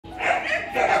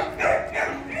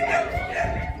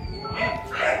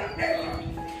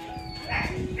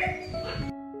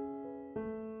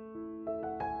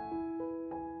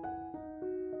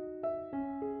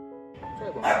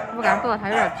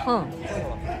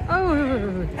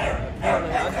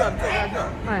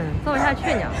哎，走不下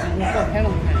去呢。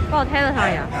抱台子上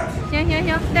呀。行，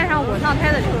带上我上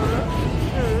台子去。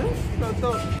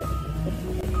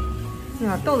你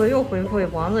看豆子又恢复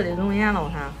光子的容颜了，我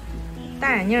看，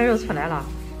大眼睛又出来了。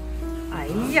哎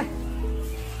呀，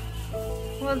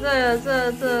我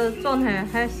这状态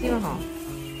还行哈。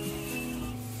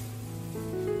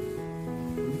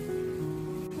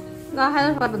那还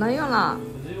是说不能用了，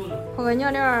铺个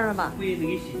尿垫了吧？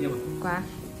滚！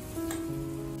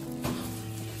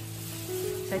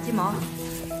小鸡毛。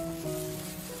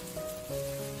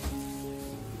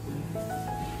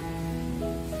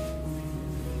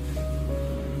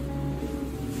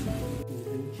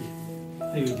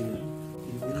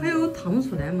还有腾不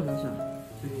出来吗？那是？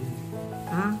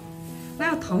啊？那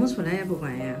要腾不出来也不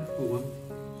管呀？不管，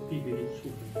必须得抽。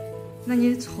那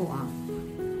你抽啊？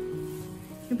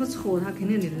你不抽，它肯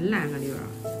定得烂个里边。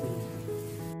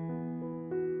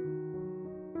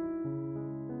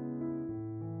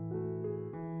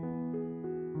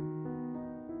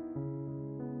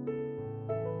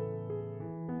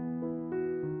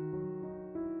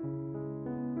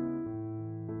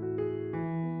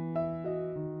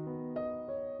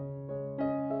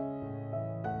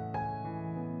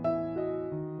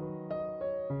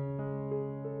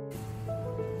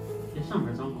上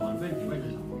面长好，外边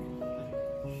长好，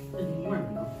这外面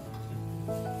长好。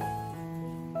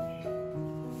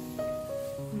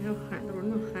你这汗都是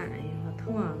能汗，哎呀，好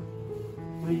疼啊！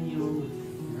哎呦！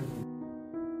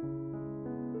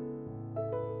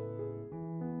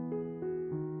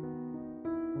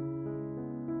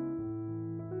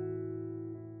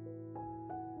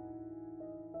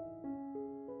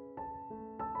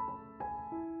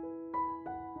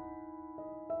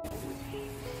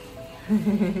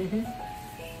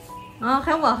啊，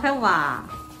还我啊！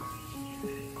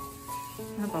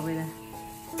那宝贝来，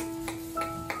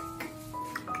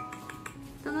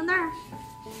等那儿，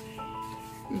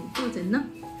豆真嫩。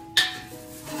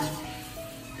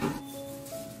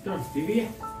这别个耶，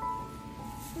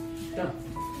这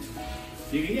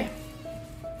别个耶。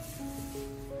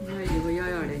你看衣服摇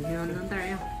摇的，你要能带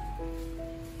样。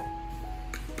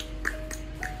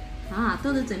啊，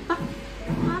豆子真棒！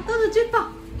啊，豆子真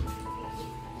棒！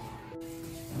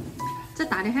这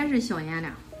打的还是小圆的。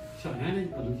小圆的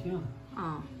不能停啊。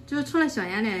啊，就是除了小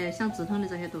圆的，像紫藤的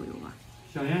这些都有吧？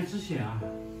小圆止血啊。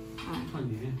抗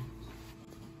菌。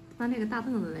把那个大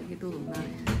凳子来给豆豆拿来，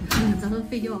咱们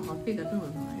睡觉好睡个凳子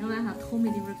上，要不然他头没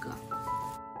地方搁。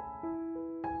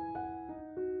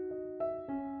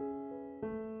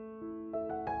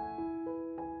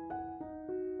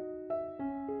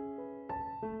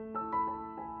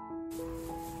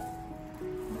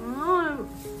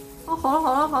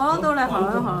哦，好了，都来，好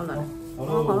了，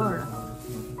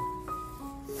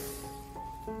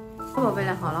宝贝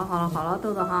来，好了，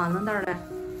豆豆哈，能带来，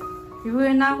一会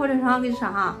儿拿火腿肠给你吃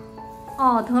哈。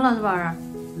哦，疼了是吧？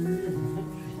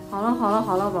好了，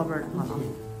宝贝儿，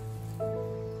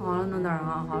好了，能带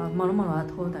哈，好了，摸了，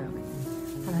头带回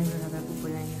去，看他一会儿他不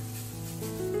愿意。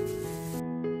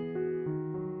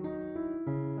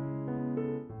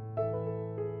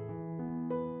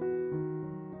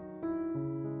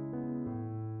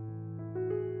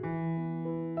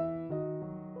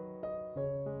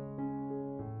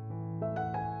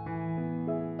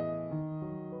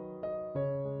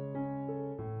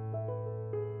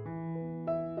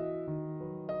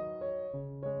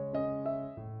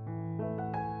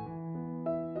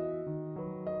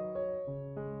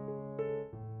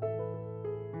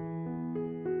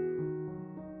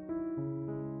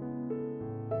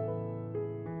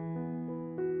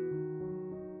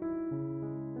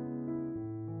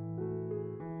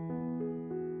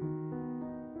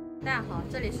大家好，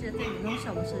这里是对美容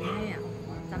小护士圆圆。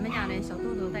咱们家的小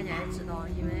豆豆大家也知道，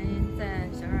因为在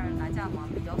小院打架嘛，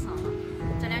被咬伤了。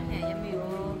这2天也没有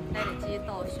来得及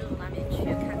到徐总那边去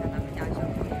看看咱们家小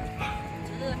豆豆，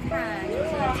只是看就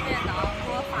是陈院长给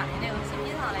我发的那个视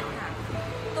频上来看，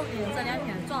豆丁这2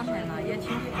天状态呢也挺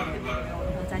厉害的。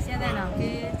咱现在呢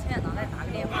给陈院长再打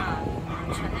个电话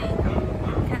确认一下，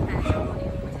看看小豆丁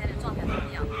目前的状态怎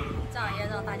么样，这样也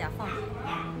让大家放心。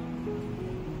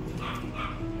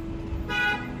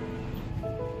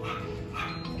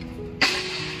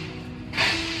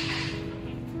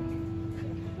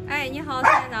哎，你好，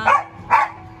陈院长。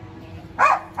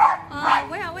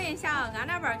我想问一下，俺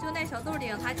那边就那小豆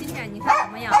丁，他今天你看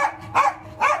怎么样？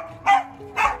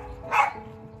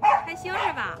还行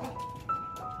是吧？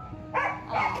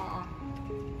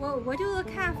我就是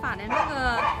看发的那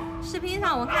个视频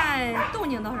上，我看动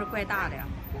静倒是怪大的呀。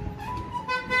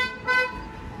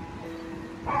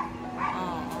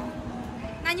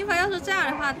那那你说要是这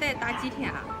样的话，得打几天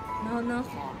啊？能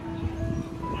好？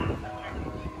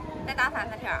得打3、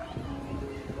4天。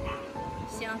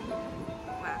行，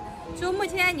哇，就目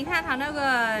前你看他那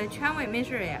个权威没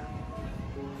事呀。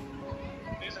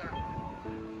没事。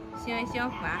行，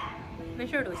乖，没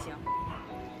事都行。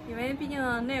因为毕竟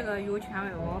那个有权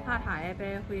威，我怕他也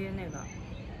别会那个。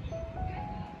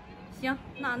行，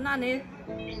那你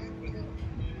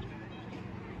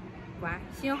乖，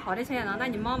行，好的，陈院长，那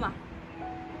你忙吧。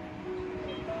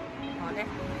好嘞。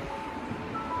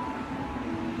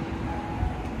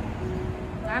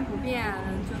咱不便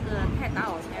就是太打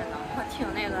扰陈院长，我听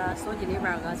那个手机里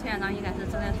边个陈院长应该是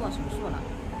正在做手术了。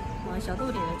小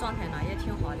豆弟的状态呢也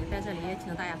挺好的，在这里也请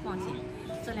大家放心。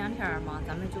这2天嘛，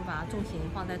咱们就把重心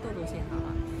放在豆豆身上了。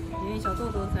因为小豆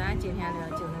豆虽然今天的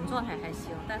精神状态还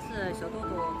行，但是小豆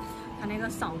豆他那个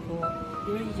伤口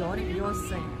因为咬的比较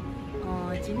深，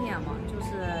今天嘛就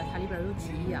是它里边有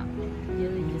积液，也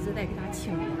一直在给它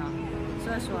清理呢。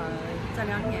所以说这2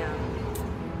天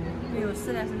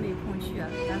实在是没空去，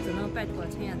咱只能拜托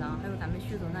陈院长还有咱们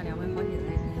徐总那2位好心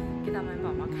人给咱们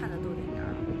帮忙看着豆丁点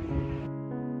了。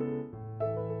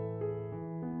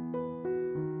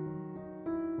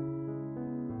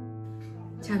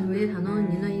钱主任，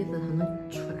你那意思他能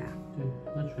出来？对，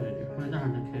能出来的，后来让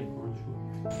他开光出。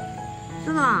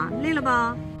豆豆，累了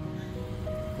吧？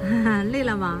累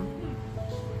了吗？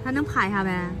还能趴一下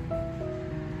呗？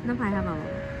能趴一下吧？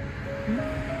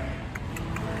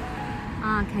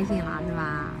啊，开心了是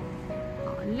吧？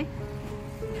好嘞，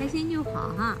开心就好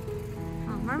哈。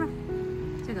玩吧，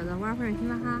这个玩会儿行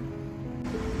吧哈。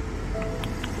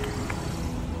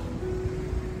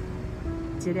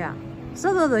几点？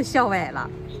舌头都笑歪了，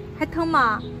还疼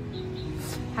吗？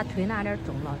他腿那点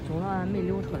肿了没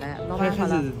流出来。老板说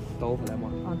了，倒出来吗？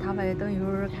他说等一会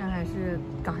儿看看是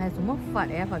刚才怎么说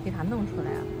的，说给他弄出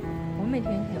来。我没听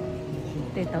清，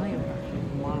得等一会儿。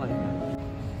忘了。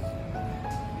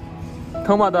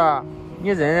疼吗，豆儿？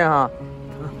你忍忍哈。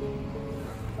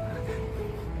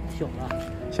小了。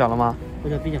小了吗？我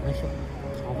这毕竟很小，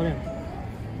长回来了。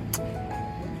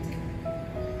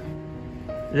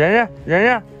忍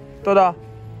忍，豆豆。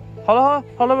好了，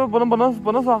不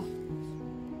能说。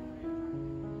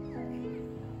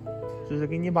这是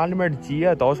给你把里面的积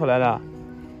液倒出来了。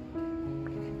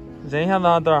忍一下子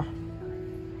啊，豆儿。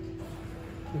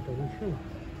你走进去了，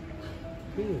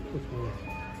没有吐出来。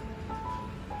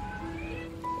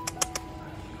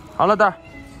好了，豆儿。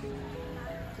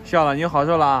笑了，你好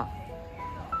受了啊。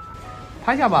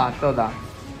趴下吧，豆豆。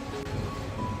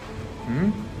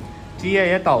积液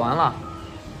也倒完了。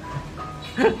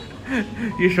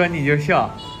一说你就笑，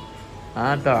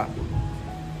啊，豆儿，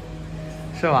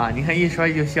是吧？你看一说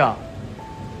就笑。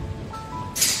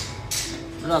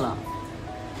饿了，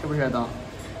是不是豆？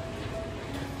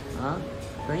啊，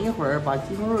等一会儿把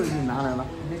鸡胸肉给你拿来了，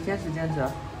你得坚持坚持。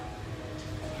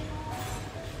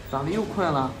咋的又困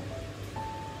了？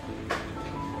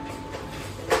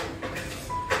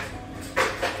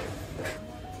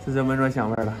这是闻着香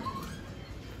味了。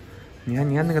你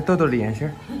看那个豆豆的眼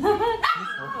神。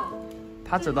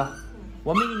他知道，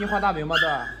我没给你画大饼吗，豆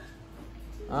儿？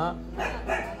啊，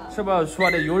是不是说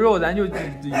的有肉咱就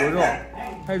有肉，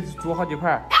还煮好几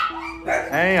块。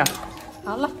哎呀，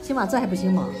好了，行吧，这还不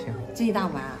行吗？行，这一大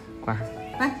碗，乖，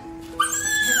来。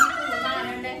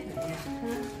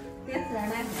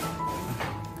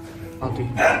哦对。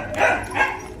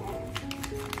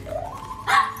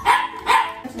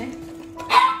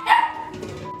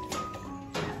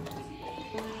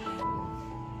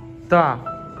豆儿。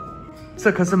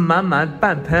这可是满满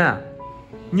半盆，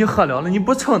你喝了你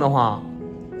不撑得慌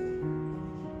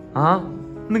啊？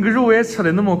那个肉也吃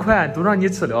的那么快，都让你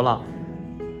吃了。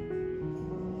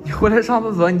你回来上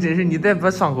厕所，你再把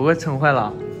伤口给撑坏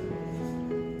了。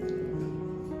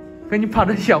给你趴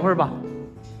着歇会儿吧，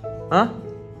啊，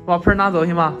把盆拿走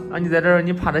行吗？让你在这儿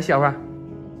你趴着歇会儿。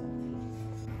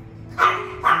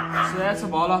吃也吃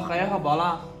饱了，喝也喝饱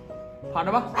了，趴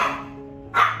着吧，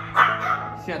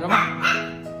歇着吧。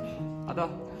好的。